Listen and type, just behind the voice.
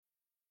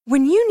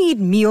When you need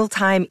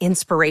mealtime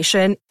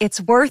inspiration,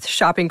 it's worth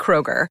shopping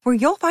Kroger, where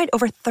you'll find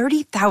over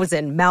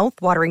 30,000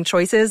 mouth-watering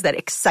choices that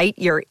excite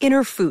your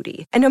inner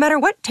foodie. And no matter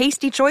what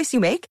tasty choice you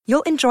make,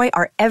 you'll enjoy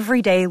our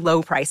everyday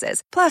low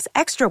prices, plus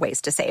extra ways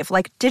to save,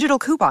 like digital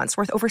coupons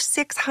worth over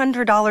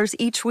 $600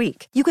 each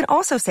week. You can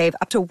also save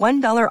up to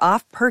 $1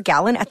 off per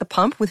gallon at the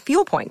pump with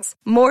fuel points.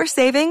 More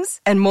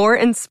savings and more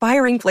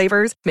inspiring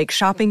flavors make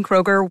shopping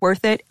Kroger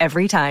worth it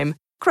every time.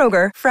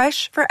 Kroger,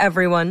 fresh for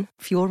everyone.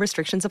 Fuel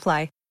restrictions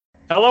apply.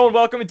 Hello and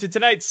welcome to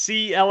tonight's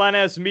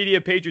CLNS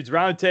Media Patriots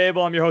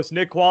Roundtable. I'm your host,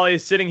 Nick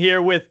Quaglia, sitting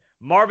here with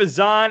Marva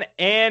Zahn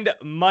and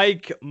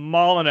Mike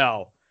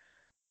Molyneux.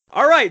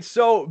 All right,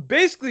 so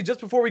basically just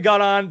before we got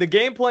on, the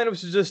game plan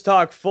was to just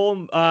talk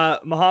full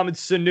Mohamed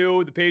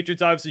Sanu. The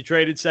Patriots obviously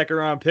traded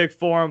second-round pick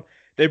for him.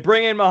 They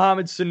bring in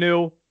Mohamed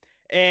Sanu,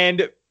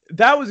 and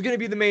that was going to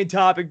be the main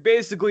topic.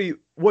 Basically,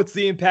 what's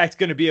the impact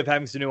going to be of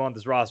having Sanu on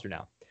this roster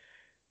now?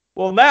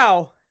 Well,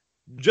 now,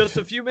 just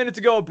a few minutes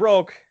ago, it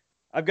broke.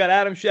 I've got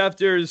Adam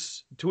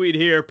Schefter's tweet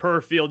here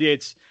per Field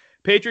Yates.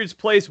 Patriots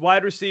place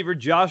wide receiver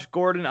Josh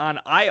Gordon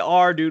on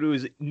IR due to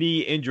his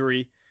knee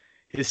injury.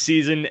 His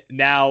season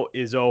now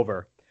is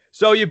over.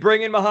 So you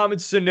bring in Mohamed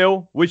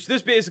Sanu, which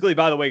this basically,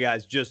 by the way,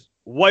 guys, just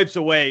wipes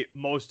away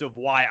most of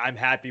why I'm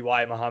happy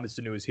why Mohamed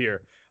Sanu is here,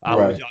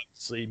 which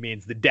obviously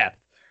means the depth.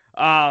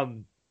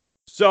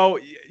 So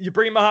you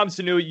bring in Mohamed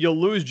Sanu, you'll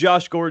lose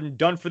Josh Gordon,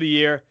 done for the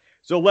year.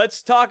 So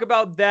let's talk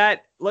about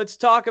that.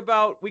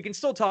 We can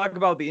still talk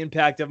about the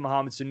impact of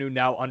Mohamed Sanu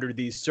now under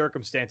these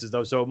circumstances,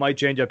 though, so it might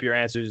change up your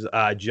answers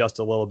just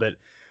a little bit.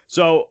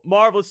 So,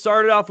 Marv, let's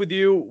start it off with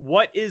you.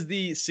 What is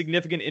the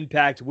significant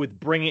impact with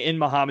bringing in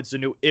Mohamed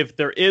Sanu, if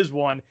there is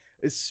one,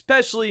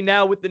 especially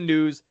now with the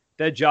news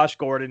that Josh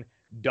Gordon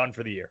done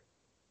for the year?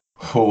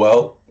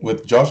 Well,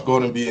 with Josh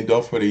Gordon being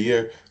done for the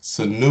year,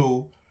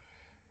 Sanu,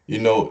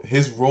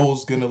 his role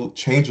is going to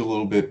change a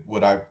little bit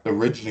what I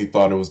originally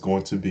thought it was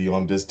going to be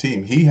on this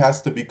team. He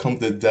has to become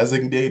the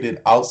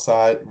designated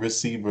outside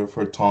receiver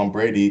for Tom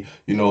Brady,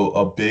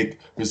 a big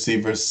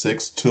receiver,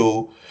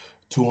 6'2",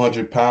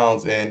 200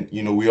 pounds. And,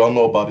 we all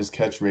know about his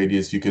catch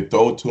radius. You could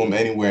throw it to him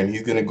anywhere, and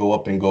he's going to go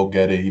up and go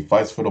get it. He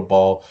fights for the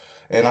ball.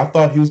 And I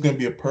thought he was going to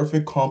be a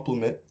perfect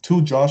complement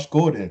to Josh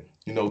Gordon.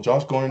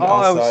 Josh Gordon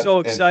outside. I was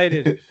so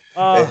excited.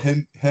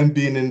 And him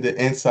being in the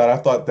inside, I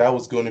thought that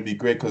was going to be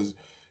great because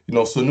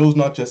Sanu's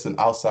not just an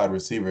outside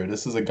receiver.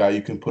 This is a guy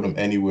you can put him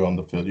anywhere on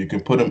the field. You can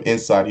put him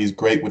inside. He's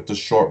great with the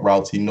short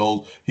routes.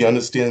 He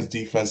understands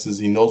defenses.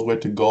 He knows where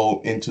to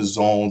go into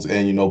zones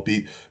and,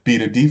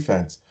 beat a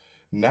defense.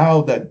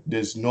 Now that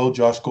there's no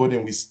Josh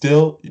Gordon, we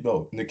still,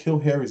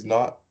 N'Keal Harry's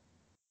not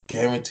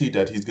guaranteed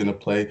that he's going to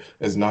play.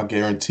 It's not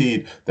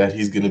guaranteed that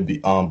he's going to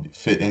be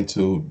fit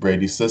into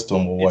Brady's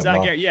system or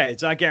whatnot.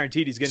 It's not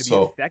guaranteed he's going to be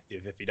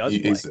effective if he does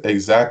play.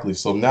 Exactly.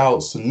 So now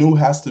Sanu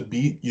has to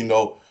be,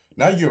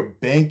 now you're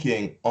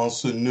banking on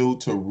Sanu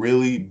to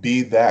really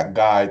be that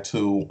guy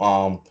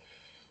to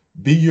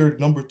be your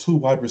number 2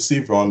 wide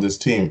receiver on this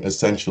team,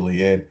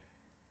 essentially. And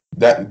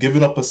that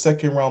giving up a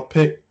second-round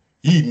pick,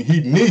 he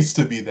needs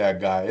to be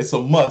that guy. It's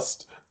a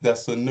must that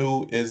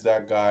Sanu is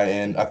that guy,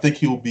 and I think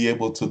he will be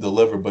able to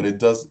deliver. But it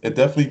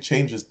definitely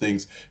changes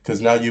things because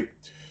now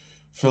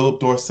Philip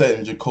Dorsett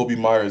and Jakobi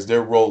Meyers,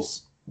 their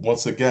roles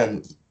once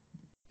again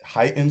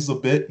heightens a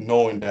bit,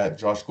 knowing that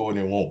Josh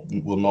Gordon will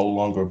no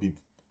longer be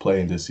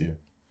playing this year.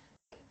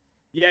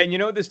 Yeah,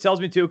 and what this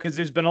tells me too, because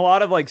there's been a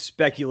lot of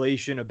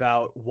speculation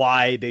about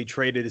why they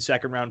traded a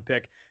second-round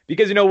pick.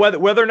 Because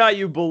whether or not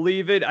you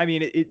believe it, I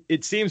mean,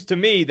 it seems to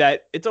me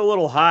that it's a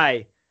little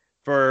high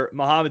for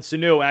Mohamed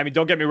Sanu. I mean,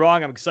 don't get me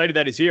wrong, I'm excited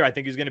that he's here. I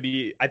think he's going to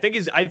be. I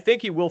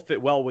think he will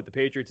fit well with the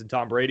Patriots and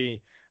Tom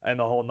Brady and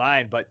the whole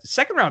nine. But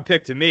second-round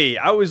pick to me,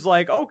 I was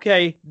like,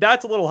 okay,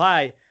 that's a little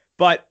high.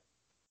 But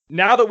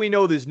now that we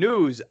know this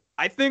news,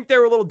 I think they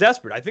were a little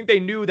desperate. I think they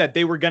knew that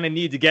they were going to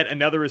need to get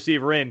another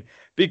receiver in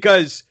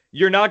because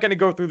you're not going to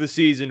go through the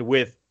season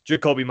with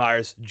Jakobi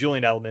Meyers,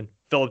 Julian Edelman,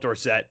 Philip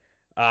Dorsett,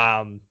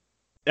 and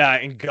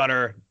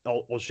Gunnar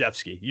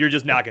Olszewski. You're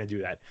just not going to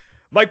do that.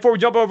 Mike, before we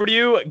jump over to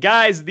you,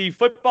 guys, the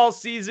football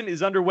season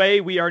is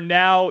underway. We are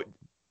now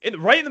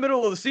right in the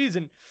middle of the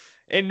season.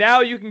 And now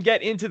you can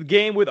get into the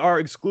game with our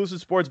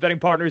exclusive sports betting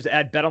partners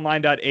at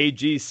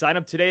betonline.ag. Sign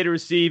up today to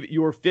receive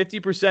your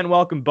 50%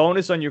 welcome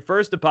bonus on your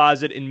first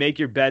deposit and make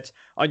your bets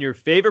on your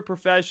favorite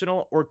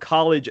professional or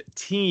college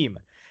team.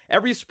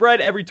 Every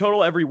spread, every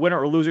total, every winner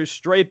or loser,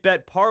 straight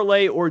bet,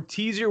 parlay, or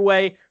tease your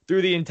way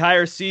through the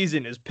entire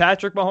season. Is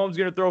Patrick Mahomes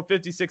going to throw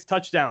 56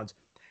 touchdowns?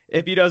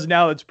 If he does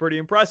now, that's pretty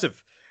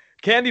impressive.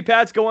 Can the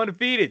Pats go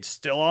undefeated?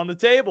 Still on the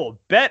table.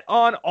 Bet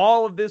on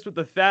all of this with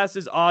the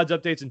fastest odds,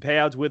 updates, and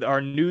payouts with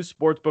our new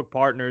sportsbook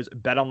partners,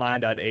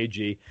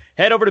 betonline.ag.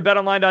 Head over to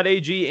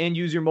betonline.ag and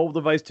use your mobile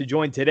device to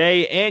join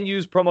today and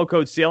use promo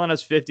code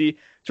CLNS50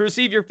 to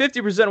receive your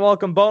 50%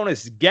 welcome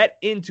bonus. Get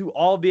into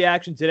all the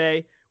action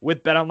today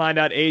with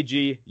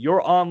betonline.ag,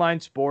 your online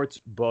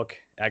sportsbook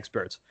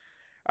experts.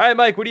 All right,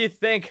 Mike, what do you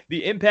think?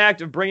 The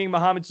impact of bringing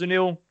Mohamed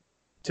Sanu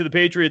to the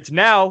Patriots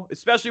now,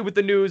 especially with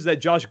the news that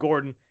Josh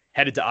Gordon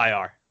headed to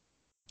IR.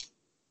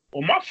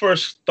 Well, my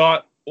first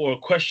thought or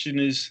question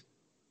is,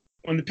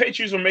 when the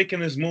Patriots were making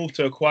this move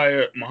to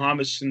acquire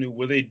Mohamed Sanu,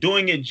 were they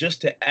doing it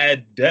just to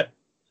add depth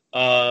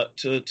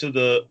to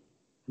the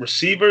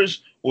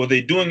receivers, or were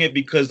they doing it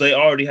because they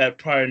already had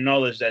prior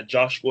knowledge that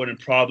Josh Gordon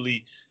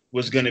probably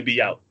was going to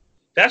be out?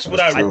 That's what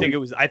I think it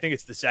was. I think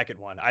it's the second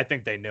one. I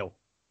think they knew.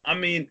 I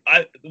mean,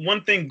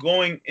 one thing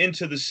going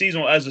into the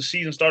season, as the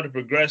season started to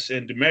progress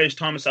and Demaryius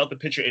Thomas out the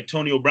picture,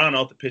 Antonio Brown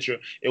out the picture,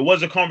 it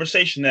was a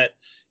conversation that,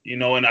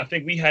 and I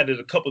think we had it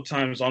a couple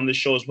times on this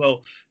show as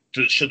well.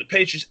 Should the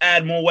Patriots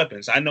add more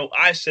weapons? I know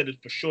I said it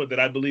for sure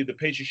that I believe the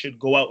Patriots should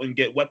go out and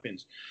get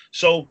weapons.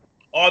 So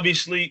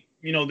obviously,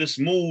 this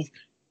move,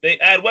 they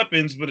add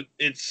weapons, but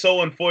it's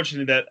so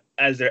unfortunate that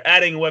as they're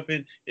adding a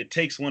weapon, it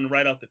takes one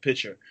right out the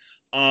picture.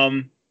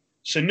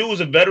 Sanu is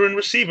a veteran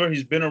receiver.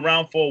 He's been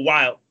around for a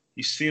while.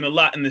 He's seen a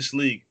lot in this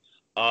league.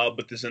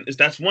 But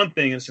that's one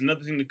thing. It's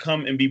another thing to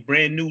come and be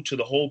brand new to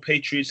the whole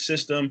Patriots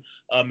system,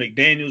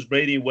 McDaniels,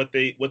 Brady, what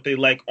they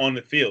like on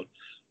the field.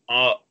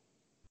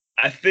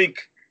 I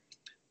think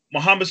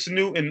Mohamed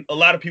Sanu, in a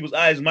lot of people's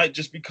eyes, might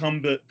just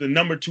become the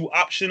number 2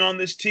 option on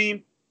this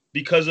team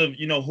because of,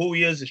 who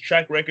he is, his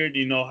track record,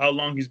 how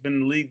long he's been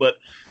in the league. But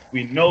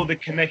we know the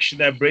connection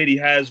that Brady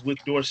has with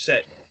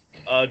Dorsett.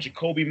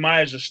 Jakobi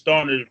Meyers is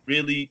starting to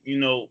really,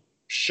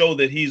 show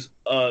that he's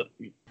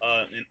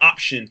an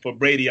option for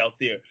Brady out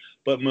there.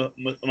 But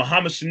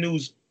Mohamed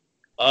Sanu's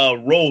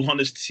role on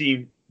this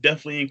team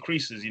definitely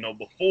increases.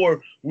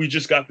 Before we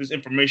just got this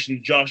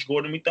information, Josh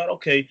Gordon, we thought,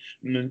 okay,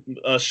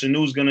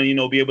 Sanu's going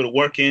to, be able to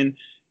work in.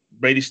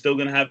 Brady's still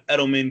going to have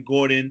Edelman,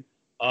 Gordon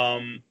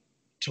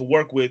to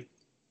work with,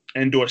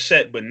 and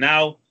Dorsett. But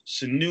now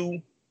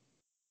Sanu,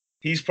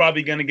 he's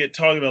probably going to get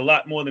targeted a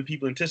lot more than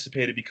people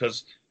anticipated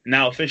because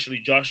now officially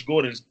Josh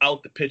Gordon's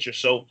out the picture.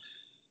 So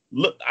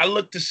I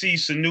look to see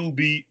Sanu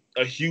be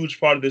a huge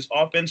part of this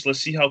offense. Let's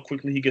see how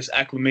quickly he gets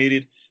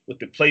acclimated with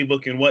the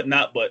playbook and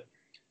whatnot. But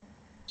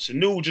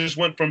Sanu just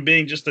went from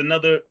being just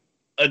another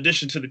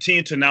addition to the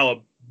team to now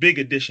a big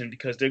addition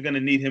because they're going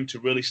to need him to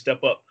really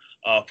step up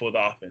for the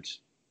offense.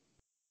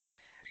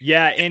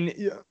 Yeah,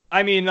 and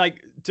I mean,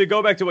 to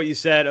go back to what you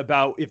said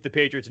about if the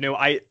Patriots knew,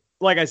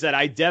 like I said,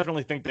 I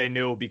definitely think they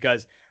knew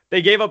because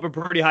they gave up a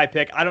pretty high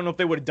pick. I don't know if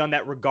they would have done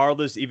that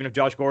regardless, even if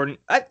Josh Gordon.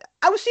 I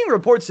was seeing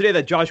reports today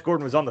that Josh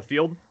Gordon was on the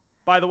field,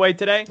 by the way,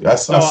 today. I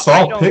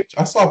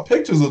saw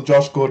pictures of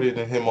Josh Gordon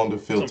and him on the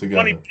field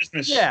together. Funny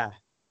business. Yeah.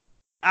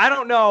 I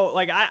don't know.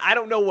 I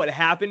don't know what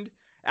happened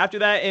after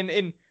that.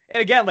 And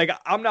again,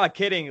 I'm not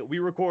kidding. We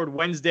record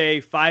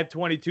Wednesday,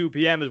 5:22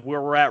 p.m. is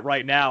where we're at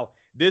right now.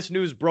 This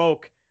news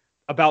broke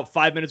about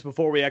 5 minutes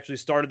before we actually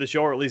started the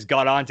show, or at least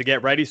got on to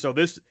get ready. So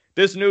this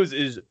news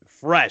is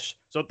fresh.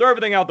 So throw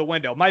everything out the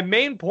window. My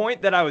main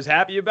point that I was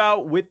happy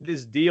about with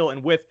this deal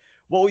and with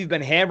what we've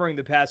been hammering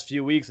the past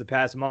few weeks, the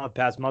past month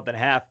and a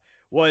half,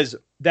 was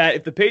that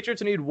if the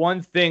Patriots need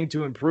one thing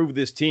to improve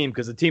this team,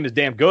 because the team is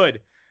damn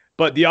good,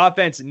 but the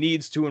offense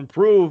needs to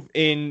improve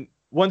in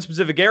one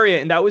specific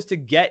area, and that was to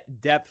get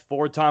depth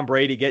for Tom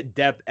Brady, get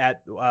depth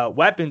at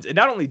weapons. And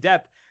not only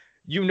depth,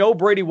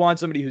 Brady wants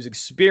somebody who's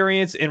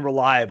experienced and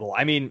reliable.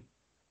 I mean,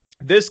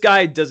 this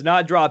guy does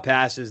not draw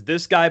passes.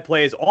 This guy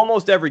plays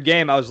almost every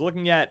game. I was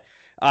looking at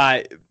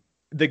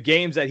the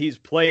games that he's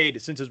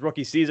played since his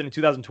rookie season in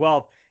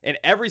 2012, and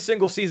every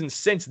single season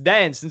since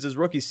then, since his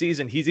rookie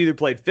season, he's either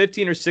played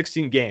 15 or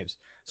 16 games.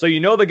 So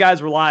the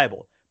guy's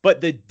reliable. But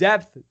the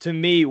depth, to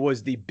me,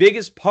 was the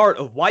biggest part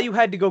of why you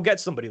had to go get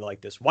somebody like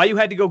this, why you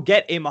had to go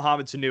get a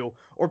Mohamed Sanu,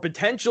 or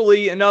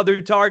potentially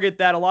another target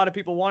that a lot of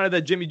people wanted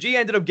that Jimmy G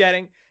ended up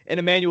getting,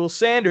 and Emmanuel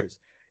Sanders.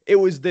 It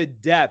was the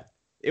depth.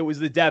 It was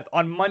the depth.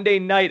 On Monday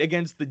night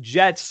against the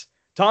Jets,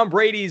 Tom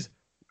Brady's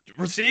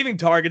receiving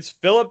targets,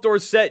 Philip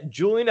Dorsett,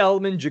 Julian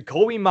Edelman,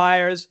 Jakobi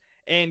Meyers,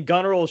 and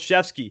Gunnar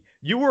Olszewski.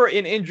 You were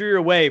an injury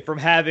away from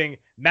having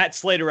Matt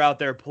Slater out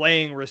there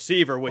playing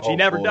receiver, which he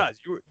never does.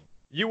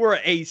 You were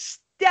a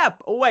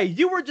step away.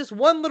 You were just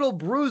one little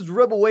bruised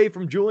rib away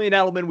from Julian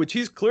Edelman, which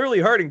he's clearly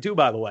hurting too,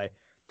 by the way,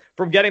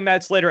 from getting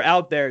Matt Slater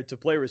out there to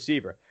play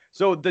receiver.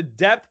 So the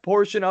depth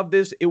portion of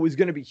this, it was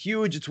going to be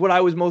huge. It's what I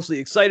was mostly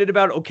excited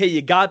about. Okay,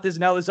 you got this.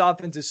 Now this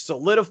offense is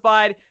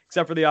solidified,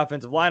 except for the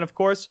offensive line, of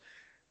course.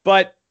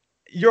 But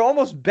you're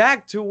almost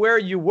back to where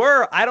you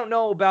were. I don't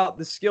know about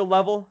the skill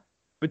level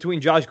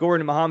between Josh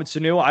Gordon and Mohamed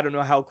Sanu. I don't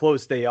know how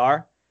close they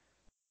are.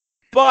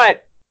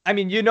 But I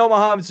mean,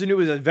 Mohamed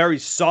Sanu is a very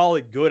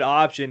solid, good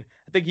option.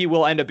 I think he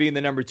will end up being the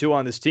number 2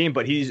 on this team,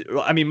 but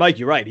Mike,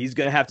 you're right. He's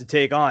going to have to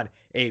take on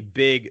a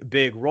big,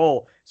 big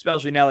role,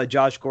 especially now that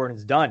Josh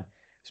Gordon's done.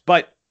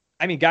 But,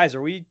 guys,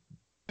 are we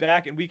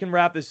back? And we can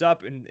wrap this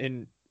up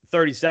in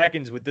 30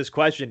 seconds with this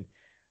question.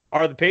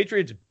 Are the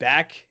Patriots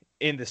back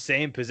in the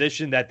same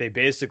position that they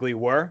basically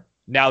were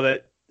now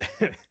that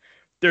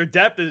their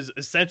depth is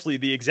essentially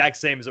the exact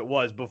same as it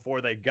was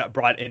before they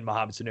brought in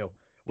Mohamed Sanu?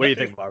 What do you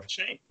think, Marv?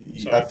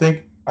 I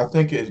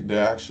think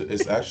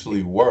it's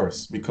actually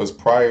worse because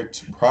prior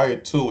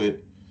to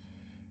it,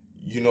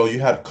 you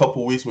had a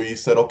couple weeks where you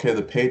said, okay,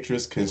 the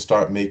Patriots can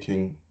start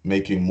making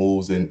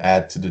moves and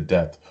add to the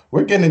depth.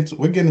 We're getting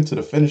to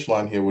the finish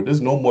line here where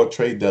there's no more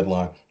trade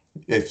deadline.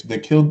 If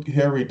N'Keal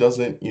Harry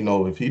doesn't,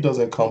 if he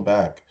doesn't come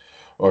back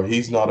or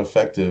he's not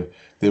effective,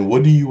 then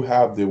what do you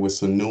have there with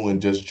Sanu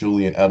and just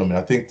Julian Edelman?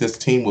 I think this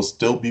team will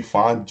still be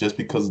fine just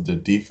because of the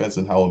defense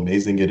and how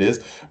amazing it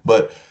is.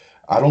 But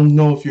I don't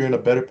know if you're in a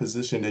better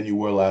position than you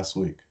were last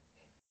week.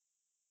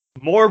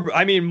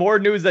 More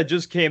news that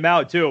just came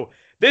out too.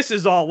 This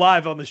is all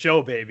live on the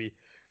show, baby.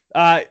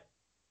 I'm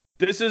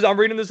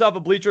reading this off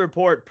of Bleacher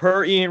Report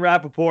per Ian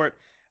Rappaport.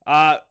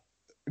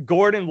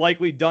 Gordon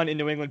likely done in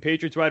New England.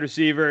 Patriots wide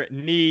receiver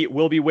knee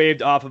will be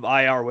waived off of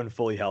IR when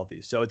fully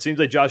healthy. So it seems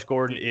like Josh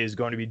Gordon is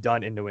going to be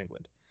done in New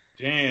England.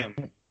 Damn.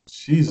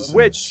 Jesus.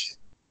 Which,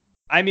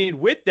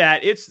 with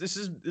that, this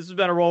has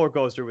been a roller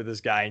coaster with this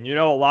guy, and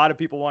a lot of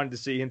people wanted to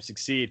see him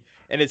succeed,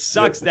 and it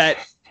sucks that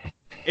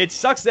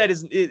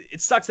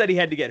he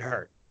had to get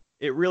hurt.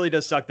 It really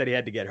does suck that he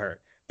had to get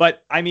hurt.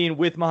 But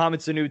with Mohamed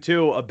Sanu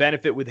too, a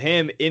benefit with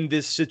him in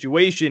this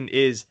situation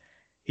is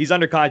he's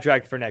under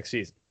contract for next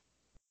season.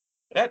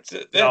 It's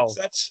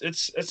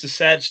a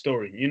sad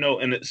story,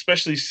 and it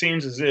especially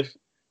seems as if,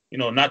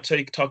 not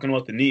talking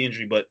about the knee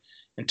injury, but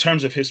in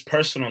terms of his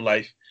personal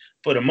life,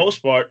 for the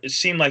most part, it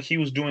seemed like he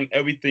was doing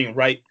everything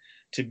right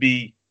to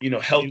be,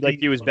 healthy. Like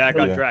he was back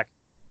on track.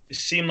 It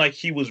seemed like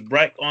he was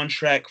back on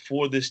track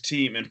for this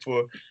team, and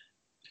for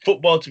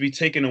football to be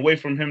taken away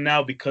from him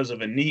now because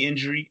of a knee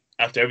injury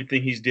after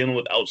everything he's dealing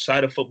with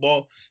outside of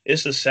football,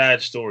 it's a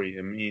sad story.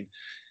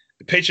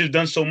 The Patriots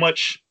done so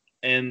much,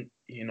 and,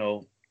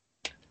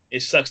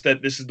 it sucks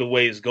that this is the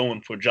way it's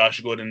going for Josh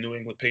Gordon and New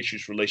England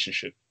Patriots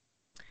relationship.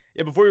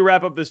 Yeah, before we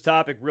wrap up this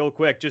topic real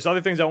quick, just other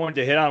things I wanted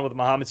to hit on with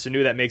Mohamed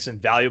Sanu that makes him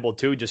valuable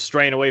too, just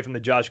straying away from the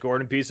Josh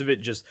Gordon piece of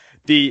it, just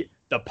the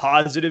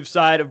positive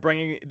side of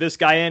bringing this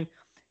guy in.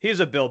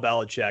 He's a Bill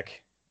Belichick.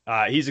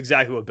 He's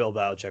exactly what Bill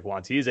Belichick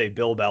wants. He's a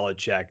Bill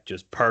Belichick,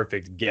 just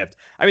perfect gift.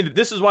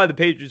 This is why the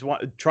Patriots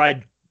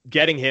tried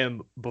getting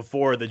him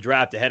before the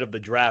draft, ahead of the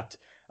draft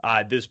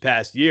this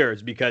past year,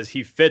 is because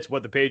he fits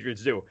what the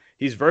Patriots do.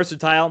 He's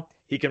versatile.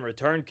 He can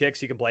return kicks.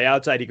 He can play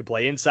outside. He can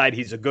play inside.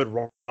 He's a good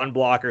run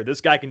blocker.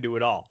 This guy can do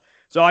it all.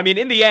 So,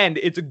 in the end,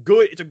 it's a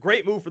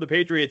great move for the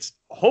Patriots,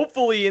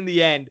 hopefully in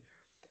the end,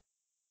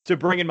 to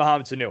bring in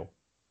Mohamed Sanu.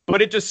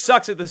 But it just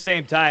sucks at the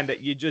same time that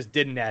you just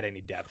didn't add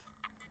any depth.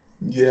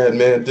 Yeah,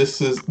 man,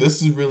 this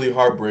is really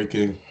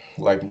heartbreaking.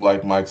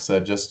 Like Mike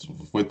said, just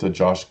with the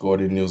Josh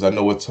Gordon news. I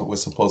know we're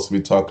supposed to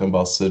be talking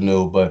about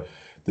Sanu, but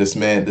this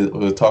man,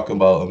 we're talking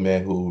about a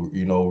man who,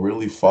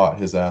 really fought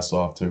his ass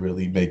off to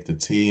really make the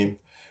team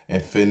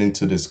and fit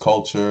into this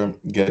culture,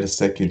 get a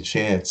second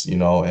chance,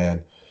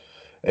 and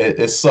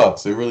it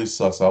sucks. It really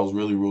sucks. I was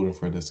really rooting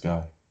for this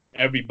guy.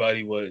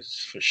 Everybody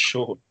was, for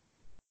sure.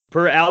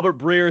 Per Albert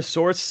Breer,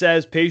 source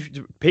says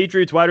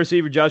Patriots wide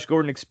receiver Josh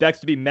Gordon expects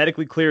to be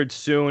medically cleared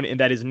soon and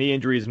that his knee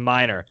injury is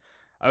minor.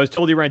 I was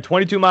told he ran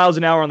 22 miles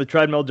an hour on the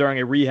treadmill during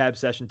a rehab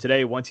session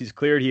today. Once he's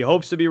cleared, he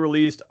hopes to be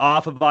released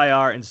off of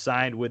IR and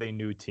signed with a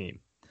new team.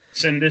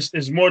 And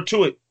there's more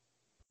to it.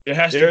 There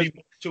has to be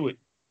more to it.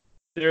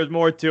 There's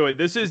more to it.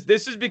 This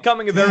is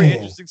becoming a very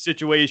interesting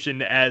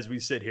situation as we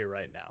sit here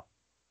right now.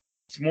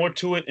 It's more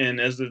to it,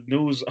 and as the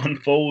news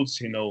unfolds,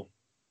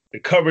 the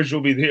coverage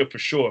will be there for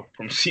sure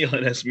from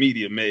CLNS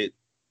Media, mate.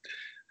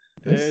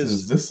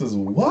 This is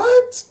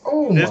what?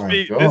 Oh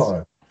my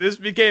God. This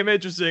became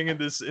interesting in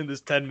this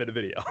 10-minute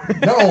video.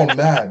 Now I'm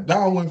mad.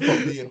 Now I went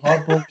from being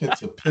heartbroken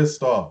to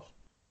pissed off.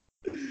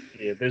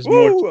 Yeah, there's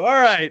more.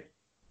 All right.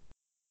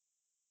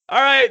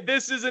 All right,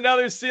 this is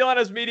another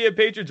CLNS Media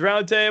Patriots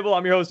Roundtable.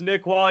 I'm your host,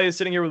 Nick Quaglia,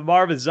 sitting here with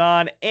Marv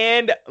Zahn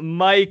and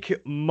Mike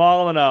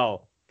Molyneux.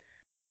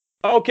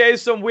 Okay,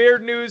 some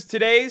weird news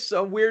today.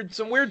 Some weird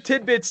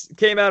tidbits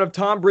came out of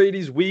Tom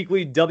Brady's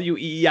weekly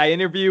WEEI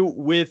interview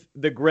with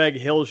the Greg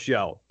Hill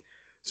Show.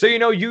 So,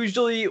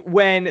 usually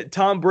when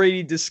Tom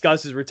Brady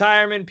discusses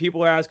retirement,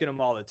 people are asking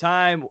him all the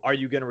time, are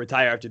you going to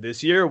retire after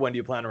this year? When do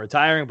you plan on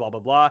retiring? Blah,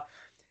 blah, blah.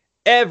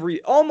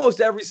 Almost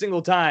every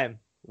single time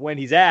when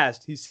he's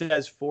asked, he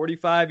says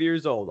 45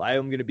 years old. I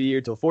am going to be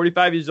here till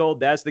 45 years old.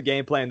 That's the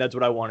game plan. That's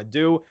what I want to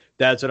do.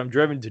 That's what I'm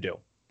driven to do.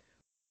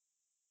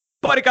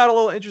 But it got a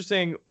little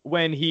interesting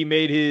when he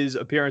made his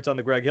appearance on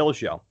the Greg Hill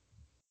Show.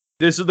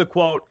 This is the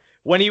quote.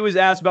 When he was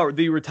asked about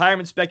the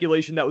retirement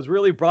speculation that was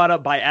really brought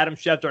up by Adam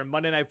Schefter on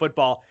Monday Night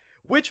Football,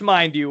 which,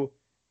 mind you,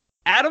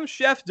 Adam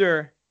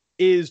Schefter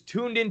is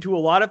tuned into a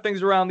lot of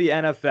things around the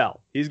NFL.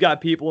 He's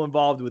got people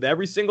involved with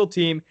every single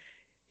team.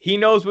 He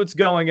knows what's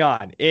going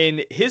on.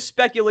 In his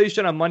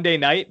speculation on Monday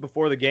night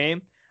before the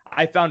game,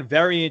 I found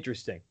very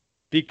interesting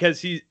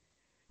because he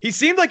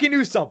seemed like he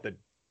knew something.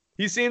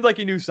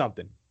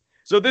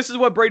 So this is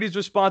what Brady's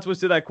response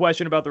was to that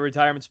question about the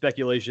retirement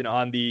speculation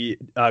on the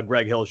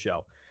Greg Hill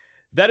Show.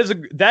 That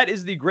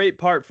is the great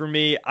part for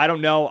me. I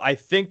don't know. I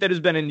think that has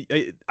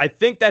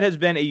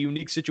been a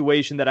unique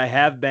situation that I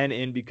have been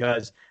in,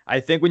 because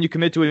I think when you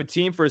commit to a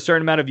team for a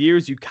certain amount of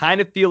years, you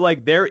kind of feel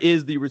like there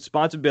is the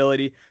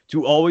responsibility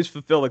to always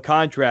fulfill the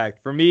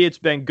contract. For me, it's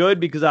been good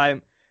because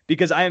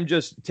because I am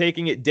just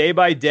taking it day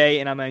by day,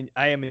 and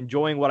I am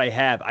enjoying what I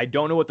have. I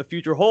don't know what the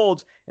future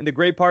holds, and the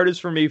great part is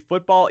for me,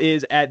 football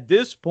is, at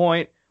this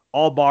point,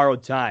 all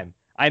borrowed time.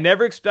 I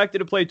never expected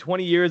to play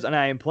 20 years, and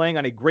I am playing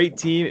on a great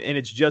team, and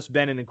it's just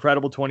been an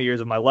incredible 20 years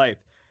of my life.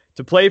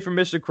 To play for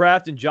Mr.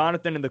 Kraft and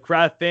Jonathan and the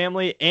Kraft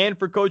family, and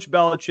for Coach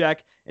Belichick,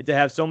 and to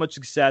have so much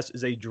success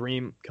is a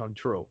dream come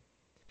true.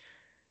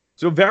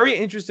 So very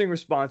interesting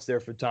response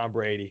there for Tom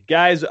Brady.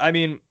 Guys, I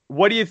mean,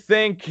 what do you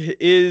think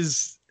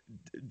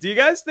do you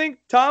guys think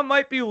Tom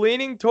might be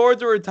leaning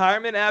towards a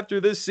retirement after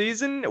this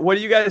season? What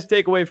do you guys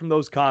take away from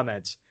those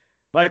comments?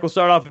 Mike, we'll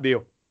start off with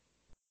you.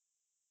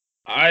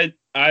 I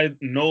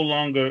no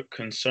longer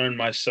concern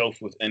myself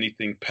with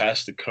anything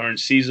past the current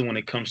season when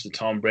it comes to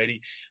Tom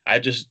Brady. I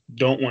just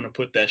don't want to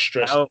put that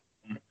stress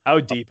how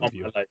deep of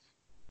you. My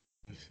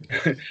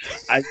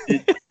life.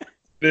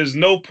 There's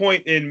no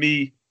point in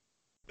me.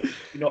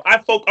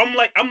 I'm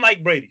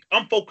like Brady.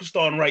 I'm focused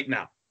on right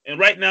now. And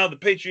right now, the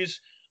Patriots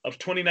of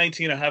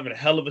 2019 are having a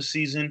hell of a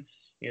season.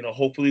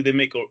 Hopefully they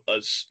make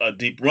a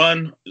deep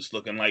run. It's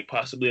looking like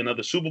possibly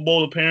another Super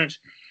Bowl appearance.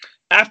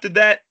 After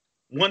that,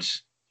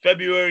 once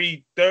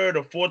February 3rd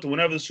or 4th or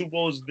whenever the Super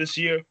Bowl is this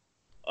year,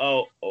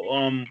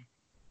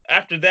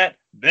 after that,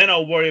 then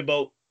I'll worry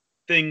about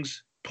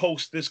things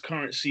post this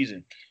current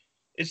season.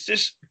 It's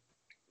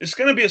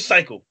going to be a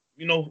cycle.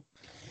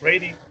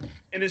 Brady,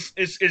 and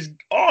it's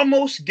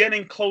almost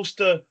getting close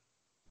to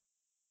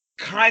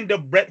kind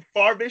of Brett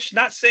Favre-ish.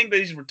 Not saying that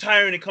he's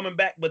retiring and coming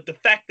back, but the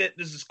fact that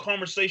there's this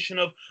conversation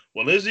of,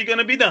 well, is he going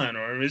to be done,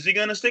 or is he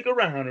going to stick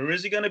around, or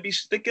is he going to be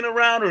sticking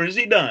around, or is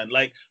he done?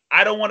 Like,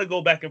 I don't want to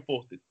go back and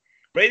forth.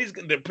 Brady's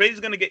going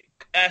to get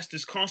asked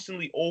this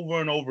constantly over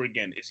and over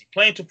again. Is he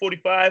playing to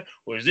 45,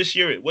 or is this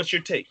year it? What's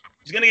your take?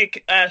 He's going to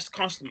get asked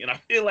constantly, and I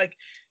feel like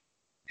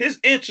his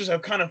answers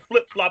have kind of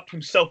flip-flopped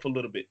himself a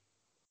little bit.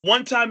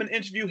 One time in an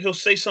interview, he'll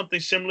say something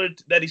similar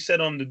to that he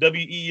said on the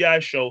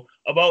WEEI show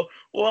about,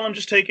 well, I'm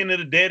just taking it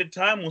a day at a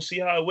time. We'll see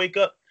how I wake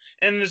up.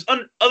 And there's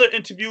other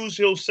interviews,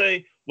 he'll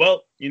say,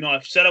 well,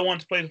 I've said I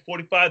want to play to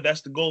 45.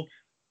 That's the goal.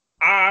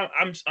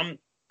 I'm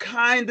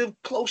kind of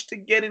close to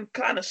getting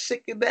kind of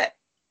sick of that.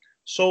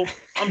 So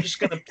I'm just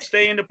going to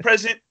stay in the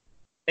present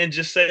and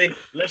just say,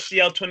 let's see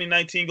how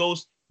 2019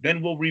 goes.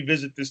 Then we'll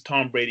revisit this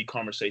Tom Brady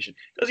conversation.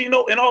 Because, in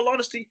all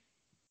honesty,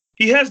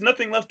 he has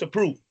nothing left to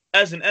prove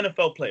as an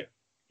NFL player.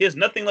 He has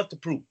nothing left to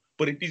prove.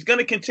 But if he's going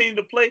to continue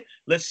to play,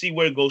 let's see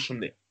where it goes from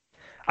there.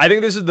 I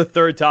think this is the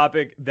third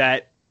topic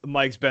that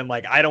Mike's been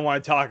like, I don't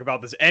want to talk about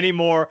this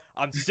anymore.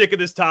 I'm sick of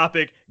this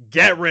topic.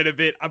 Get rid of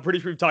it. I'm pretty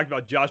sure we've talked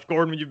about Josh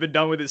Gordon when you've been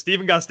done with it.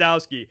 Stephen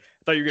Gostkowski. I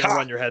thought you were going to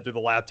run your head through the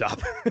laptop.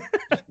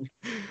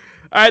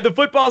 All right, the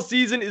football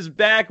season is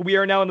back. We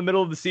are now in the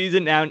middle of the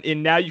season,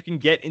 and now you can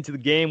get into the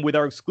game with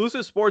our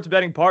exclusive sports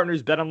betting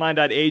partners,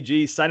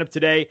 betonline.ag. Sign up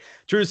today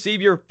to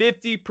receive your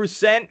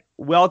 50%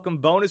 welcome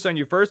bonus on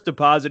your first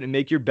deposit and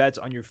make your bets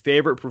on your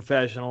favorite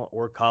professional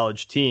or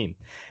college team.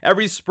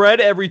 Every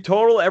spread, every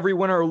total, every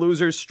winner or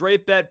loser,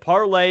 straight bet,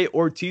 parlay,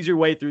 or tease your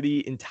way through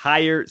the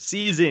entire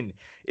season.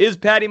 Is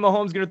Patty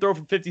Mahomes going to throw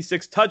for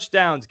 56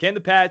 touchdowns? Can the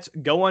Pats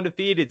go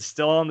undefeated?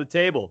 Still on the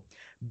table.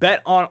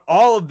 Bet on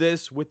all of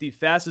this with the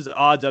fastest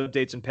odds,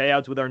 updates, and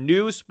payouts with our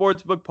new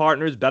sportsbook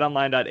partners,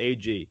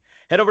 betonline.ag.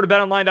 Head over to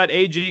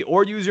betonline.ag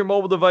or use your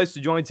mobile device to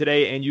join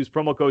today and use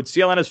promo code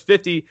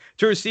CLNS50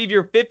 to receive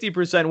your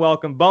 50%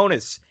 welcome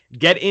bonus.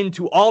 Get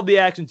into all the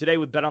action today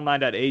with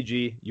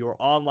betonline.ag, your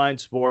online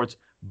sports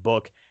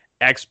book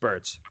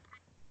experts.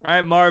 All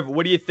right, Marv,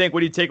 what do you think? What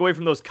do you take away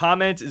from those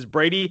comments? Is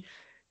Brady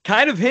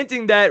kind of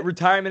hinting that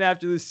retirement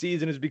after this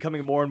season is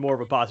becoming more and more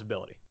of a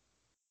possibility?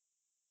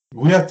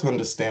 We have to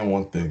understand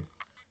one thing.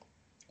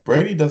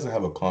 Brady doesn't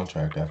have a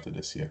contract after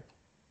this year.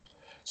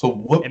 So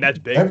what? And that's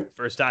big.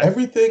 First time.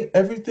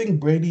 Everything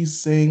Brady's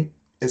saying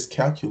is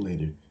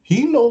calculated.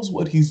 He knows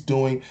what he's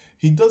doing.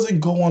 He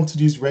doesn't go onto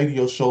these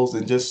radio shows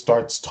and just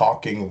starts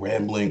talking,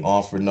 rambling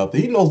on for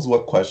nothing. He knows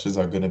what questions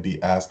are going to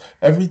be asked.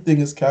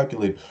 Everything is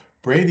calculated.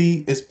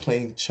 Brady is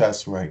playing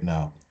chess right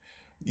now.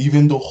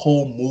 Even the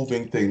whole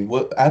moving thing,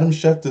 what Adam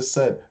Schefter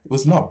said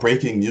was not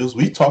breaking news.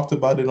 We talked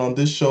about it on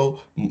this show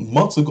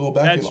months ago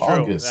back in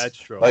August. That's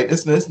true. Like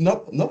it's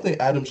not nothing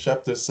Adam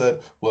Schefter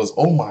said was,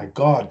 oh my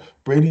God,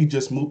 Brady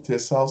just moved to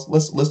his house.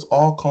 Let's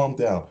all calm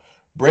down.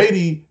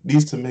 Brady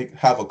needs to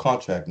have a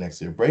contract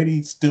next year.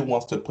 Brady still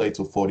wants to play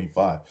till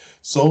 45.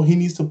 So he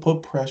needs to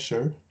put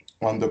pressure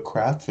on the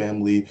Kraft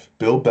family,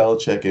 Bill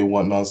Belichick and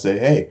whatnot, say,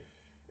 hey,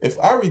 if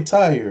I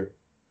retire,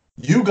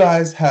 you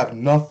guys have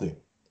nothing.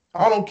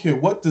 I don't care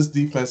what this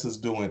defense is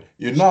doing.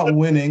 You're not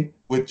winning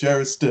with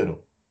Jarrett Stidham.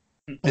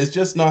 It's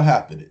just not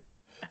happening.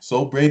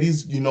 So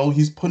Brady's,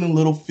 he's putting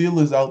little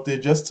feelers out there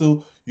just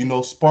to,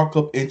 spark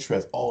up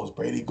interest. Oh, is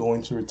Brady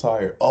going to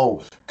retire?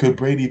 Oh, could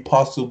Brady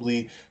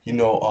possibly,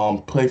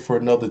 play for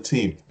another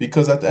team?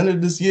 Because at the end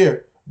of this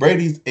year,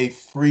 Brady's a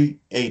free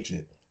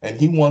agent. And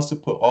he wants to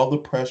put all the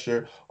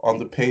pressure on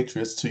the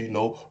Patriots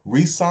to,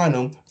 re-sign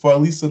him for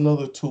at least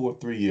another 2 or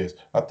 3 years.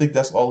 I think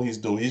that's all he's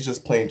doing. He's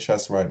just playing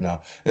chess right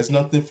now. It's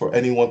nothing for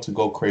anyone to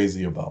go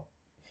crazy about.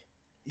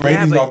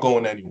 Brady's not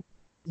going anywhere.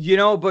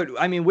 But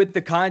I mean, with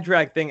the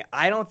contract thing,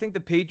 I don't think the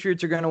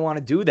Patriots are going to want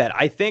to do that.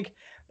 I think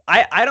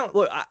I don't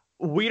look.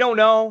 We don't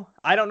know.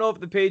 I don't know if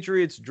the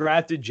Patriots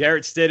drafted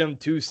Jarrett Stidham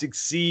to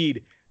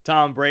succeed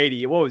Tom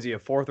Brady. What was he, a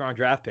 4th-round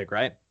draft pick,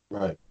 right?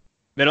 Right.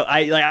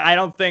 I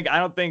don't think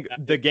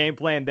the game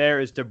plan there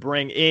is to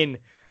bring in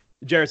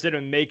Jarrett Stidham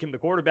and make him the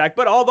quarterback.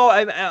 But although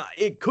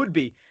it could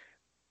be,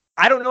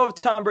 I don't know if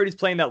Tom Brady's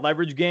playing that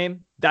leverage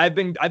game. I've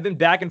been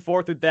back and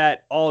forth with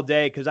that all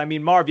day because I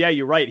mean, Marv, yeah,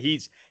 you're right.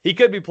 He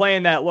could be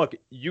playing that. Look,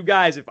 you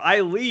guys, if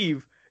I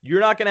leave, you're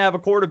not going to have a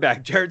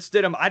quarterback. Jarrett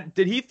Stidham.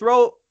 Did he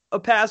throw a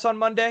pass on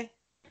Monday?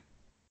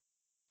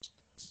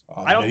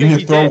 I don't think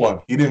he throw did. one.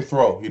 He didn't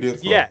throw.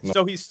 Yeah, no.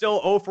 so he's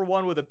still 0 for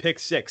 1 with a pick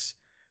 6.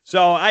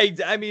 So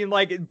I mean,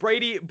 like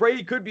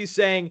Brady could be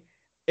saying,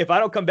 if I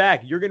don't come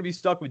back, you're going to be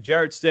stuck with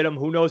Jarrett Stidham.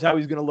 Who knows how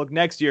he's going to look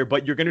next year,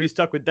 but you're going to be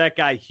stuck with that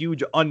guy,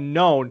 huge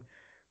unknown.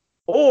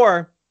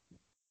 Or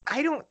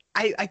I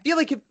feel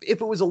like if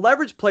it was a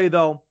leverage play,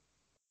 though,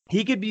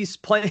 he could be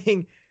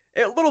playing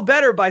a little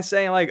better by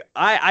saying, like,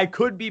 I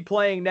could be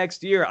playing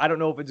next year. I don't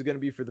know if it's going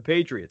to be for the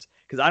Patriots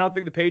because I don't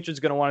think the Patriots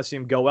are going to want to see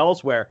him go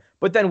elsewhere.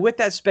 But then with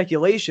that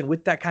speculation,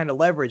 with that kind of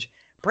leverage,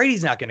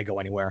 Brady's not going to go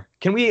anywhere.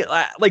 Can we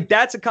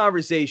that's a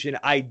conversation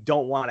I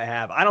don't want to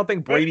have. I don't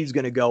think Brady's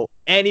going to go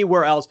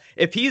anywhere else.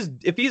 If he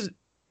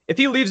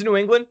leaves New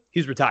England,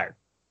 he's retired.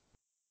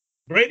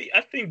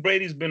 I think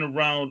Brady's been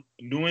around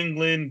New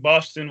England,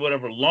 Boston,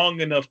 whatever,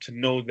 long enough to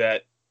know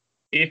that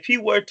if he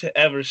were to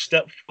ever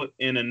step foot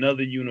in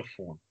another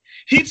uniform,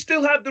 he'd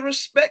still have the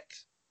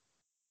respect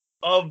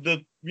of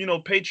the,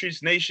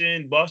 Patriots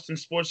Nation, Boston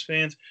sports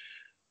fans.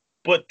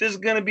 But there's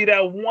going to be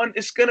that one,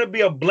 it's going to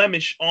be a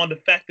blemish on the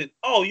fact that,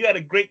 you had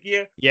a great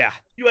year. Yeah.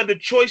 You had the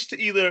choice to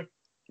either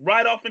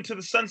ride off into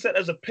the sunset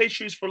as a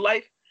Patriots for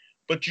life,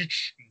 but you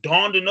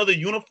donned another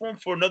uniform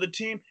for another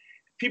team.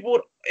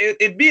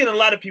 It'd be in a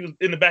lot of people,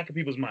 in the back of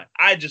people's mind.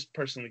 I just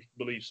personally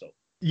believe so.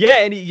 Yeah,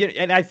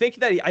 and I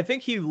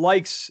think he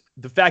likes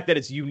the fact that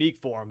it's unique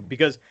for him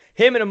because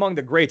him and among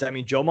the greats, I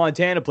mean, Joe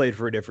Montana played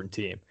for a different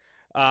team.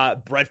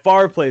 Brett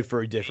Favre played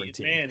for a different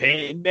team.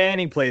 Peyton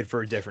Manning played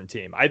for a different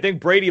team. I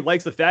think Brady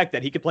likes the fact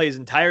that he could play his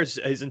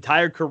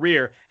entire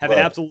career, have an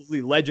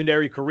absolutely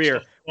legendary career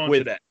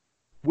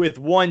with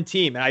one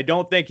team. And I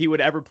don't think he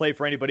would ever play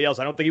for anybody else.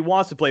 I don't think he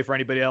wants to play for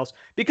anybody else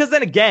because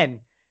then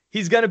again,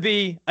 he's going to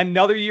be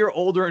another year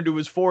older into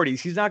his 40s.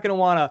 He's not going to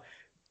want to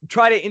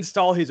try to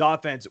install his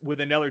offense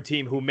with another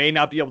team who may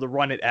not be able to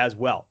run it as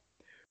well.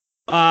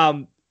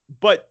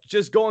 But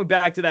just going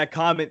back to that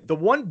comment, the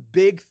one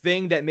big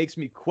thing that makes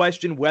me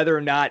question whether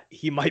or not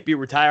he might be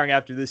retiring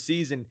after this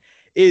season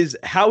is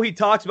how he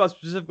talks about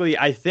specifically,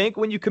 I think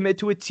when you commit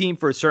to a team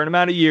for a certain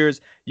amount of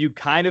years, you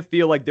kind of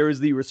feel like there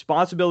is the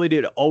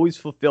responsibility to always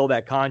fulfill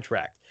that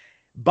contract.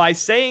 By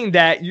saying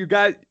that,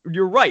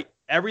 you're right.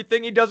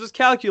 Everything he does is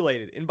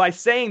calculated. And by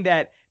saying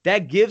that,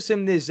 that gives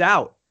him this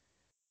out.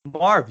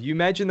 Marv, you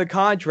mentioned the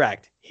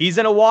contract. He's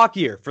in a walk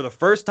year for the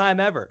first time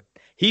ever.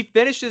 He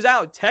finishes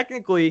out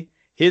technically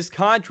his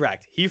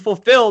contract. He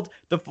fulfilled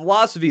the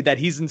philosophy that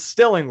he's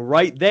instilling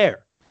right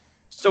there.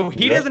 So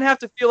he doesn't have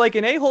to feel like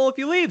an a-hole if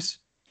he leaves.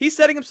 He's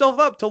setting himself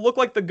up to look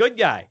like the good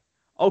guy.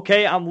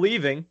 Okay, I'm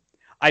leaving.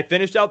 I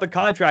finished out the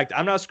contract.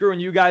 I'm not screwing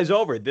you guys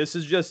over. This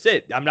is just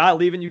it. I'm not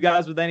leaving you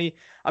guys on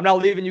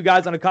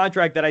a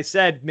contract that I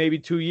said maybe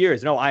 2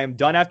 years. No, I am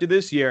done after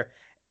this year.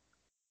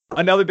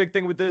 Another big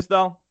thing with this,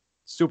 though,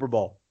 Super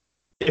Bowl.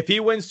 If he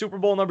wins Super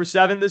Bowl number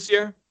 7 this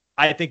year,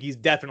 I think he's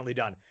definitely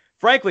done.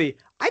 Frankly,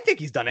 I think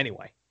he's done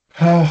anyway.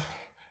 I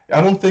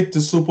don't think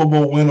the Super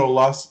Bowl win or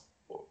loss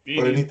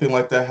or anything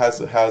like that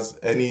has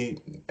any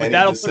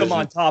that'll decision. put him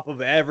on top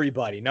of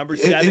everybody. Number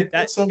 7,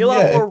 he'll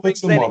have more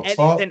rings than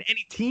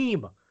any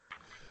team.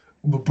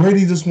 But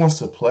Brady just wants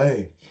to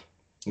play.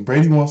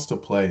 Brady wants to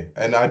play.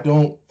 And I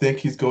don't think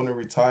he's going to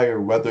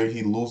retire whether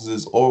he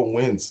loses or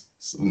wins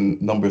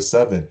number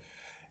 7.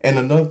 And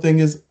another thing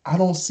is, I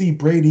don't see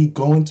Brady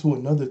going to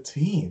another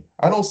team.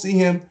 I don't see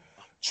him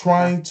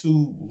trying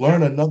to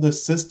learn another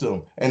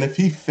system. And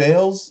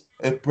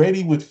if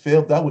Brady would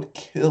fail, that would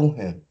kill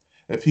him.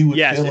 If he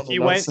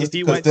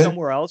went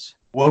somewhere else,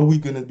 what are we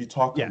going to be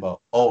talking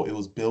about? Oh, it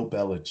was Bill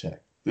Belichick.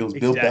 It was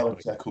Bill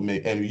Belichick who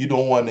made, and you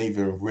don't want to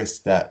even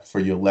risk that for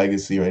your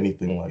legacy or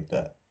anything like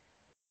that.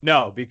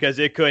 No, because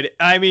it could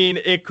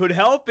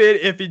help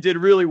it if he did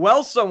really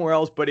well somewhere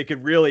else, but it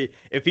could really,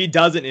 if he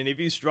doesn't and if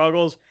he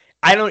struggles,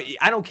 I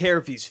don't care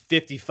if he's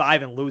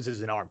 55 and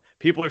loses an arm.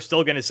 People are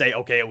still going to say,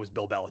 okay, it was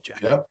Bill Belichick.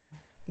 Yep.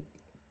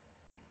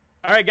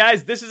 All right,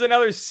 guys, this is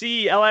another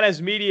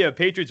CLNS Media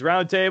Patriots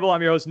Roundtable.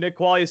 I'm your host, Nick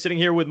Quaglia, sitting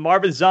here with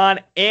Marvin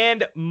Zahn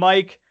and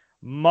Mike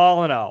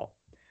Molyneux.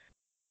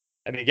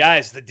 I mean,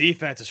 guys, the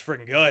defense is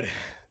freaking good.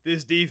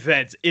 This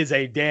defense is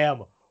a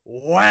damn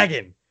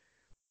wagon.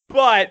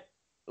 But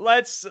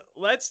let's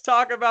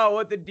talk about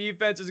what the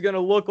defense is going to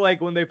look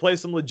like when they play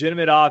some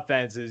legitimate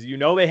offenses.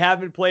 They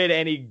haven't played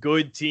any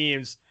good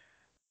teams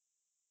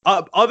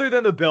Other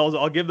than the Bills,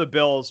 I'll give the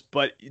Bills,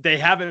 but they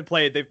haven't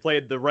played. They've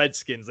played the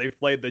Redskins. They've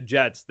played the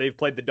Jets. They've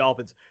played the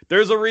Dolphins.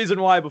 There's a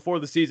reason why before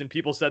the season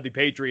people said the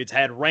Patriots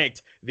had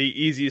ranked the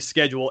easiest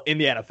schedule in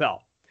the NFL.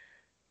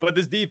 But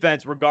this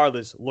defense,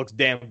 regardless, looks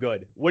damn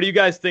good. What do you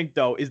guys think,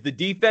 though? Is the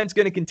defense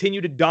going to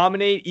continue to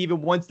dominate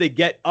even once they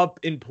get up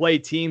and play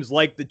teams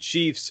like the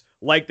Chiefs,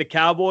 like the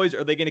Cowboys?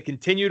 Are they going to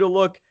continue to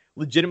look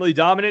legitimately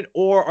dominant,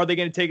 or are they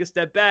going to take a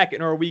step back,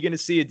 and are we going to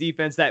see a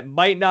defense that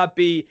might not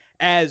be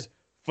as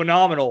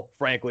phenomenal,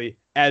 frankly,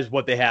 as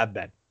what they have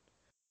been?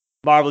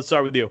 Marv, let's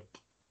start with you.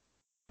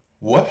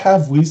 What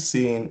have we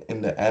seen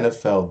in the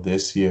NFL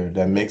this year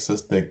that makes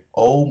us think,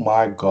 oh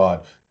my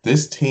God,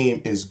 this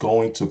team is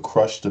going to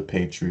crush the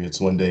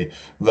Patriots when they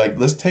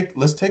let's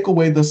take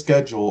away the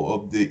schedule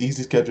of the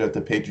easy schedule that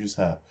the Patriots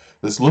have.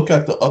 Let's look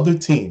at the other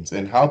teams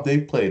and how they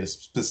played,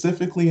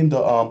 specifically in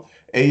the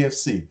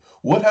AFC.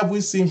 What have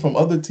we seen from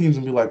other teams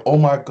and be like, oh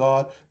my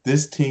God,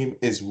 this team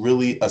is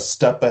really a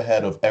step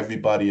ahead of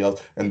everybody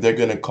else, and they're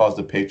going to cause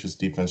the Patriots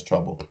defense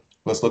trouble.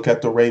 Let's look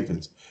at the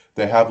Ravens.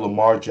 They have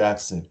Lamar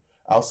Jackson.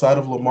 Outside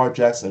of Lamar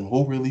Jackson,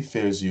 who really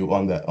fears you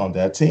on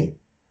that team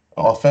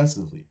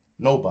offensively?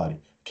 Nobody.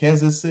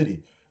 Kansas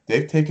City,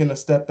 they've taken a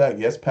step back.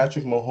 Yes,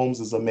 Patrick Mahomes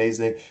is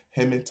amazing.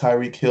 Him and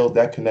Tyreek Hill,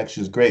 that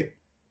connection is great.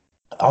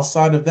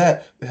 Outside of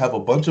that, they have a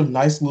bunch of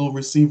nice little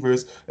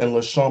receivers and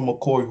LaShawn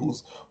McCoy,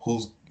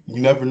 who's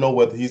you never know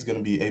whether he's going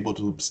to be able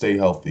to stay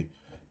healthy.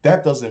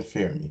 That doesn't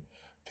fear me.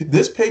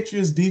 This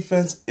Patriots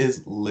defense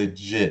is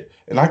legit,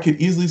 and I could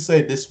easily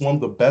say this is one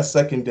of the best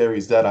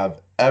secondaries that I've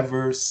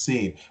ever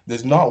seen.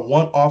 There's not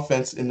one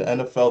offense in the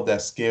NFL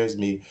that scares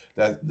me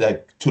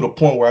that to the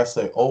point where I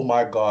say, oh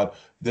my God,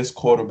 this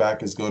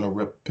quarterback is going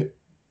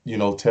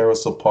to tear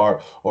us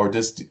apart, or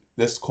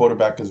this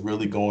quarterback is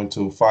really going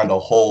to find a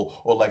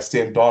hole, or like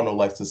Sam Darnold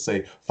likes to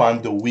say,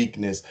 find the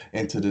weakness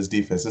into this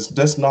defense. It's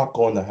just not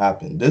going to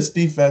happen. This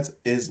defense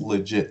is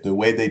legit. The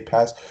way they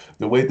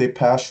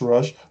pass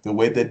rush, the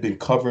way they've been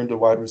covering the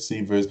wide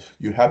receivers.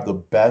 You have the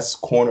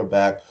best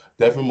cornerback.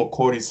 Devin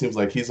McCourty seems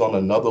like he's on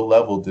another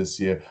level this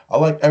year. I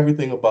like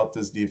everything about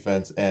this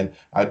defense, and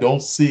I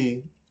don't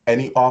see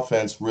any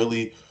offense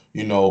really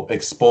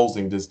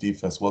exposing this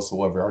defense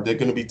whatsoever. Are there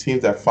going to be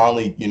teams that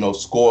finally,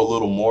 score a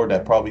little more,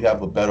 that probably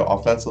have a better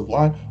offensive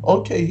line?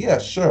 Okay, yeah,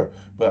 sure.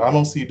 But I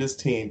don't see this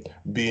team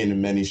being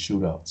in many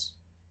shootouts.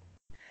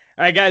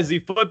 All right, guys, the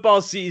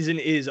football season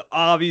is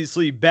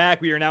obviously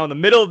back. We are now in the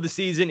middle of the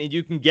season, and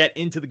you can get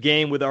into the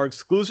game with our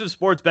exclusive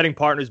sports betting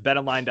partners,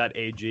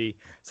 betonline.ag.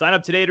 Sign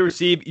up today to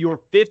receive your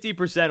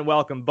 50%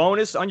 welcome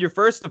bonus on your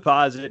first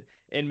deposit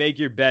and make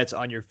your bets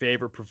on your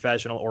favorite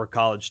professional or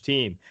college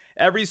team.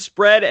 Every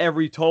spread,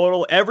 every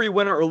total, every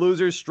winner or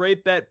loser,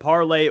 straight bet,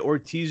 parlay, or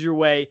tease your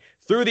way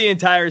through the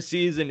entire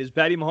season. Is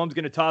Patty Mahomes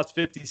going to toss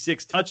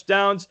 56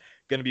 touchdowns?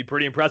 Going to be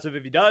pretty impressive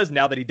if he does,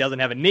 now that he doesn't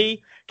have a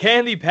knee.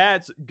 Can the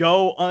Pats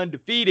go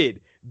undefeated?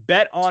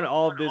 Bet on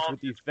all of this with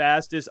the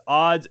fastest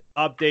odds,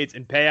 updates,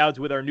 and payouts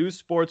with our new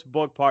sports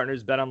book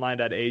partners,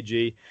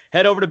 betonline.ag.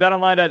 Head over to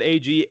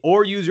betonline.ag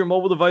or use your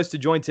mobile device to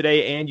join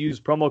today and use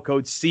promo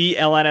code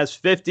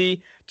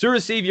CLNS50 to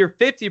receive your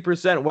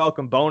 50%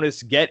 welcome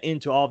bonus. Get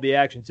into all of the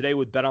action today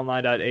with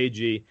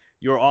betonline.ag,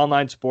 your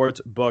online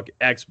sports book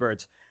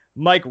experts.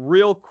 Mike,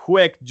 real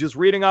quick, just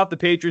reading off the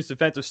Patriots'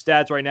 defensive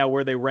stats right now,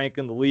 where they rank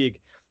in the league.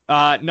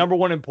 Number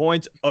one in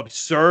points,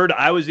 absurd.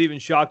 I was even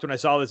shocked when I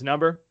saw this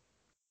number.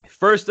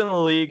 First in the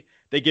league,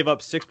 they give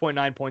up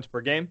 6.9 points per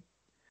game.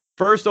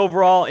 First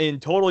overall in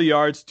total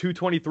yards,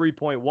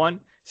 223.1.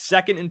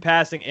 Second in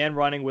passing and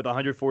running with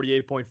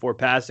 148.4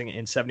 passing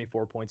and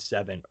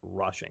 74.7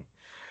 rushing.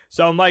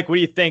 So, Mike, what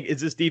do you think?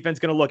 Is this defense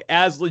going to look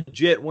as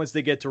legit once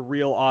they get to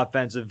real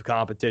offensive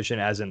competition,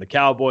 as in the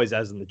Cowboys,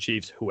 as in the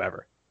Chiefs,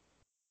 whoever?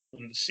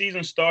 When the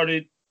season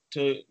started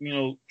to,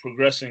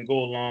 progress and go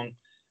along,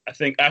 I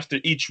think after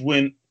each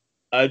win,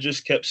 I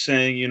just kept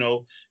saying,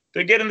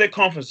 they're getting their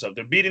confidence up.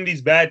 They're beating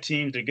these bad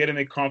teams. They're getting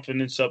their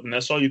confidence up, and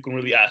that's all you can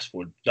really ask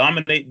for.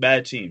 Dominate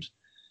bad teams.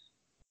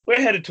 We're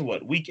headed to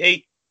what? Week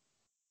 8?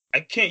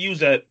 I can't use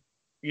that,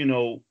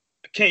 I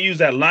can't use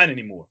that line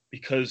anymore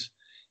because,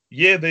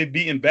 yeah, they've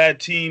beaten bad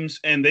teams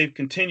and they've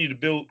continued to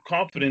build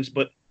confidence,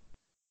 but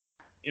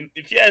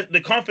if you have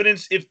the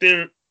confidence, if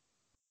there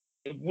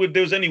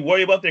was any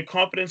worry about their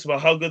confidence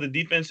about how good the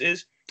defense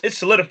is, it's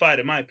solidified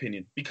in my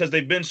opinion because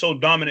they've been so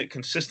dominant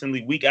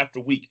consistently week after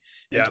week.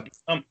 Yeah.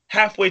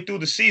 Halfway through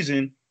the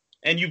season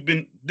and you've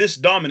been this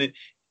dominant,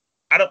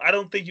 I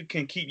don't think you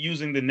can keep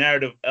using the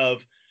narrative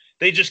of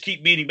they just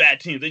keep beating bad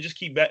teams. They just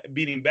keep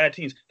beating bad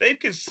teams. They've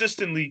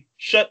consistently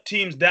shut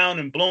teams down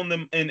and blown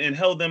them and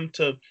held them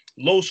to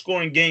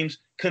low-scoring games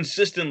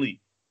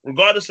consistently,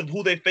 regardless of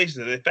who they face.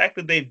 The fact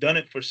that they've done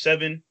it for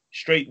 7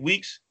 straight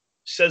weeks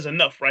says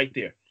enough right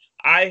there.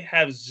 I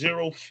have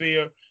zero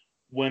fear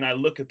when I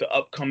look at the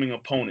upcoming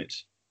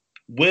opponents.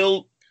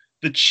 Will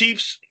the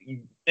Chiefs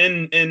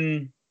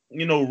and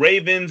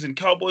Ravens and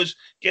Cowboys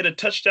get a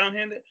touchdown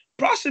here?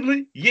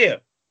 Possibly, yeah.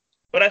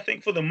 But I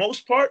think for the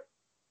most part,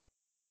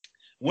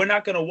 we're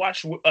not going to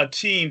watch a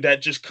team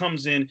that just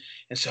comes in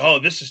and say, oh,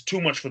 this is too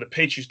much for the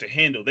Patriots to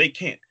handle. They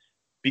can't,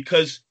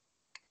 because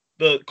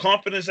the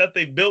confidence that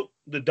they built,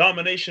 the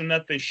domination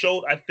that they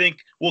showed, I think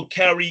will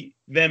carry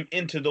them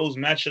into those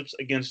matchups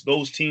against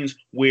those teams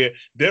where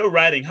they're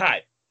riding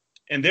high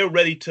and they're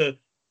ready to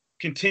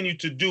continue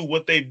to do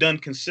what they've done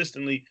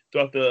consistently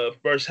throughout the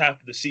first half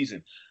of the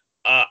season.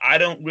 I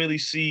don't really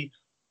see,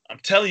 I'm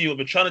telling you, I've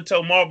been trying to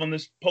tell Marv on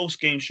this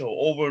post-game show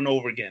over and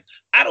over again,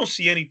 I don't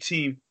see any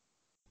team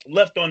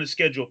left on the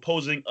schedule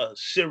posing a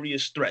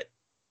serious threat.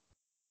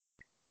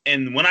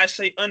 And when I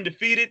say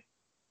undefeated,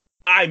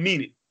 I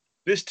mean it.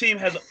 This team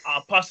has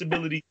a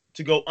possibility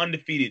to go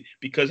undefeated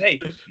because,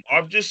 hey,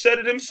 Marv just said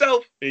it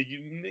himself.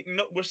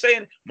 We're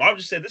saying Marv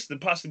just said this is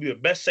possibly the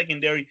best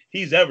secondary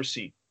he's ever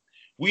seen.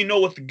 We know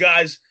what the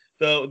guys,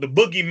 the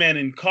boogeymen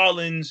and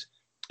Collins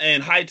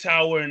and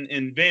Hightower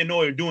and Van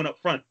Noy are doing up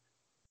front.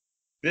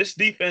 This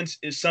defense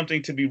is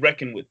something to be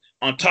reckoned with.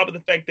 On top of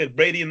the fact that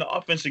Brady and the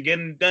offense are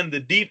getting done, the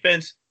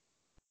defense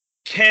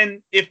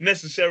can, if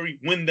necessary,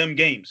 win them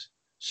games.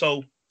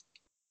 So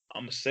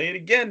I'm going to say it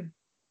again.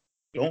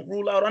 Don't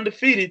rule out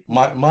undefeated.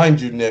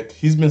 Mind you, Nick,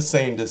 he's been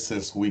saying this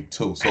since week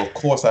 2. So, of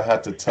course, I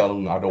had to tell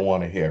him I don't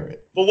want to hear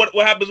it. But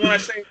what happens when I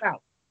say it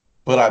now?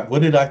 But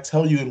what did I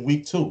tell you in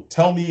week 2?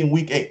 Tell me in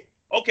week 8.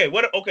 Okay,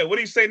 what do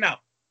you say now?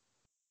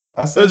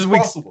 I said it's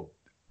possible.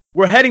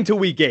 We're heading to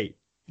week 8.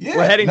 Yeah,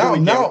 we're heading to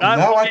week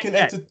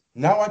 8.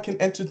 Now I can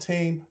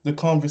entertain the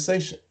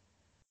conversation.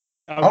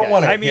 Okay. I don't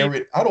want to hear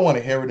it. I don't want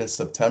to hear it in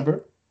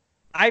September.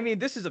 I mean,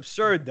 this is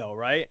absurd, though,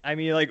 right? I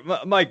mean, like,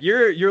 Mike,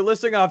 you're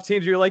listing off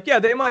teams. You're like, yeah,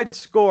 they might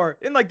score.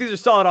 And, like, these are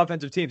solid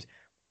offensive teams.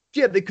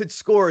 Yeah, they could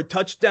score a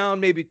touchdown,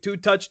 maybe 2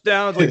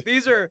 touchdowns. Like,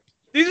 these are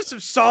some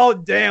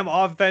solid damn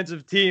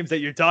offensive teams that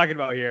you're talking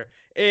about here.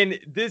 And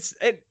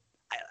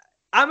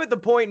I'm at the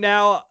point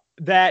now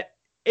that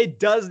it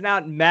does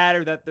not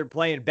matter that they're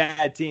playing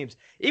bad teams.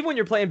 Even when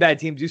you're playing bad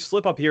teams, you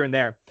slip up here and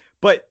there.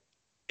 But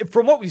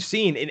from what we've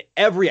seen in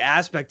every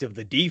aspect of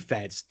the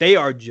defense, they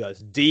are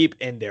just deep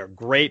and they're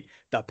great.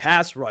 The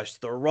pass rush,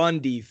 the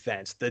run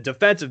defense, the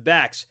defensive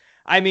backs.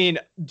 I mean,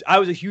 I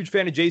was a huge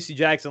fan of J.C.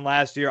 Jackson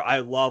last year. I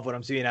love what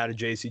I'm seeing out of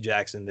J.C.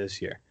 Jackson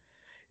this year.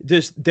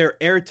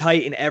 They're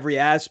airtight in every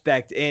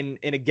aspect. And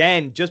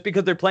again, just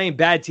because they're playing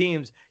bad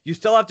teams, you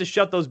still have to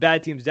shut those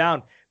bad teams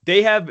down.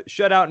 They have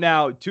shut out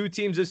now 2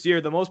 teams this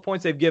year. The most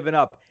points they've given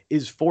up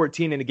is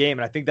 14 in a game,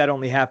 and I think that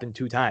only happened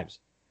 2 times.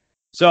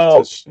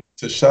 So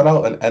to shut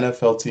out an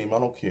NFL team, I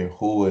don't care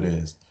who it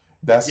is.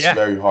 That's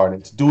very hard.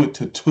 And to do it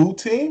to 2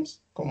 teams,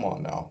 come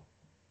on now.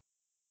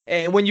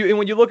 And when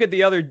you look at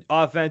the other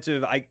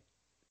offensive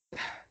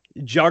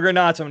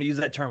juggernauts, I'm going to use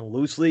that term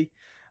loosely.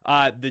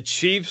 The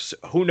Chiefs,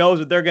 who knows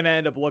what they're going to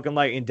end up looking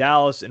like in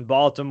Dallas and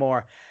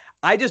Baltimore.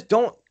 I just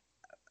don't.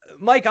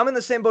 Mike, I'm in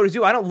the same boat as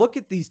you. I don't look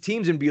at these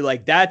teams and be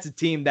like, that's a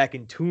team that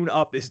can tune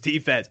up this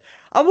defense.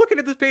 I'm looking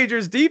at this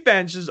Patriots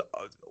defense just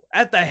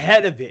at the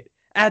head of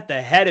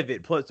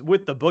it, plus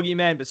with the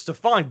boogeyman. But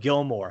Stephon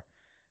Gilmore,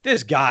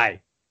 this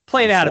guy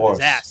playing out of his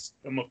ass.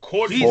 The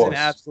McCourty, he's an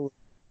absolute.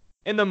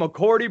 And the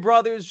McCourty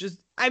brothers, just,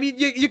 I mean,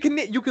 you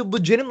could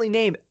legitimately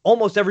name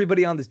almost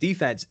everybody on this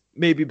defense,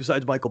 maybe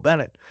besides Michael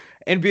Bennett,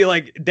 and be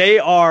like, they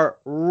are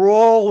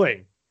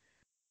rolling.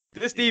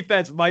 This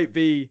defense might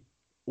be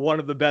one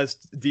of the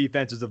best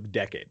defenses of the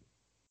decade.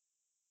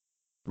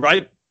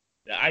 Right?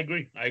 I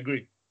agree.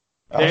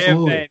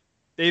 Absolutely.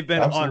 They've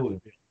been unreal.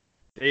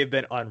 They have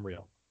been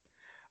unreal.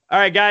 All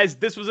right, guys,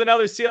 this was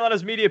another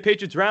CLNS Media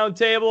Patriots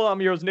Roundtable.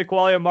 I'm your host, Nick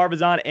Quaglia, Marv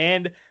Ezon,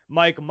 and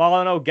Mike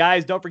Molyneux.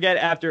 Guys, don't forget,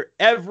 after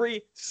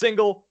every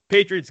single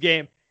Patriots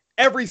game,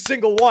 every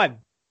single one,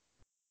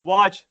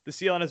 watch the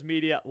CLNS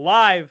Media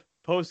live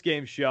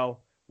post-game show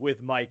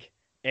with Mike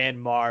and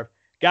Marv.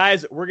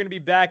 Guys, we're going to be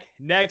back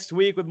next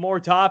week with more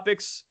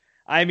topics.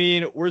 I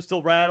mean, we're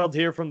still rattled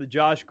here from the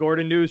Josh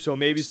Gordon news, so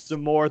maybe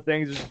some more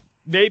things.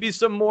 Maybe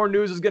some more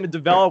news is going to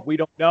develop. We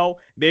don't know.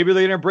 Maybe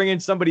they're going to bring in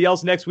somebody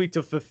else next week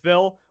to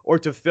fulfill or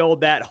to fill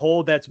that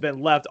hole that's been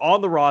left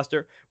on the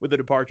roster with the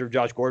departure of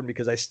Josh Gordon,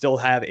 because I still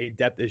have a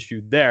depth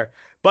issue there.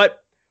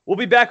 But we'll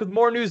be back with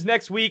more news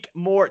next week,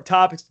 more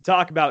topics to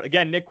talk about.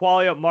 Again, Nick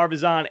Quaglia, Marv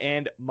Ezon,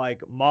 and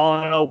Mike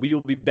Molyneux. We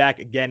will be back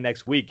again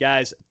next week,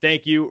 guys.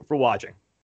 Thank you for watching.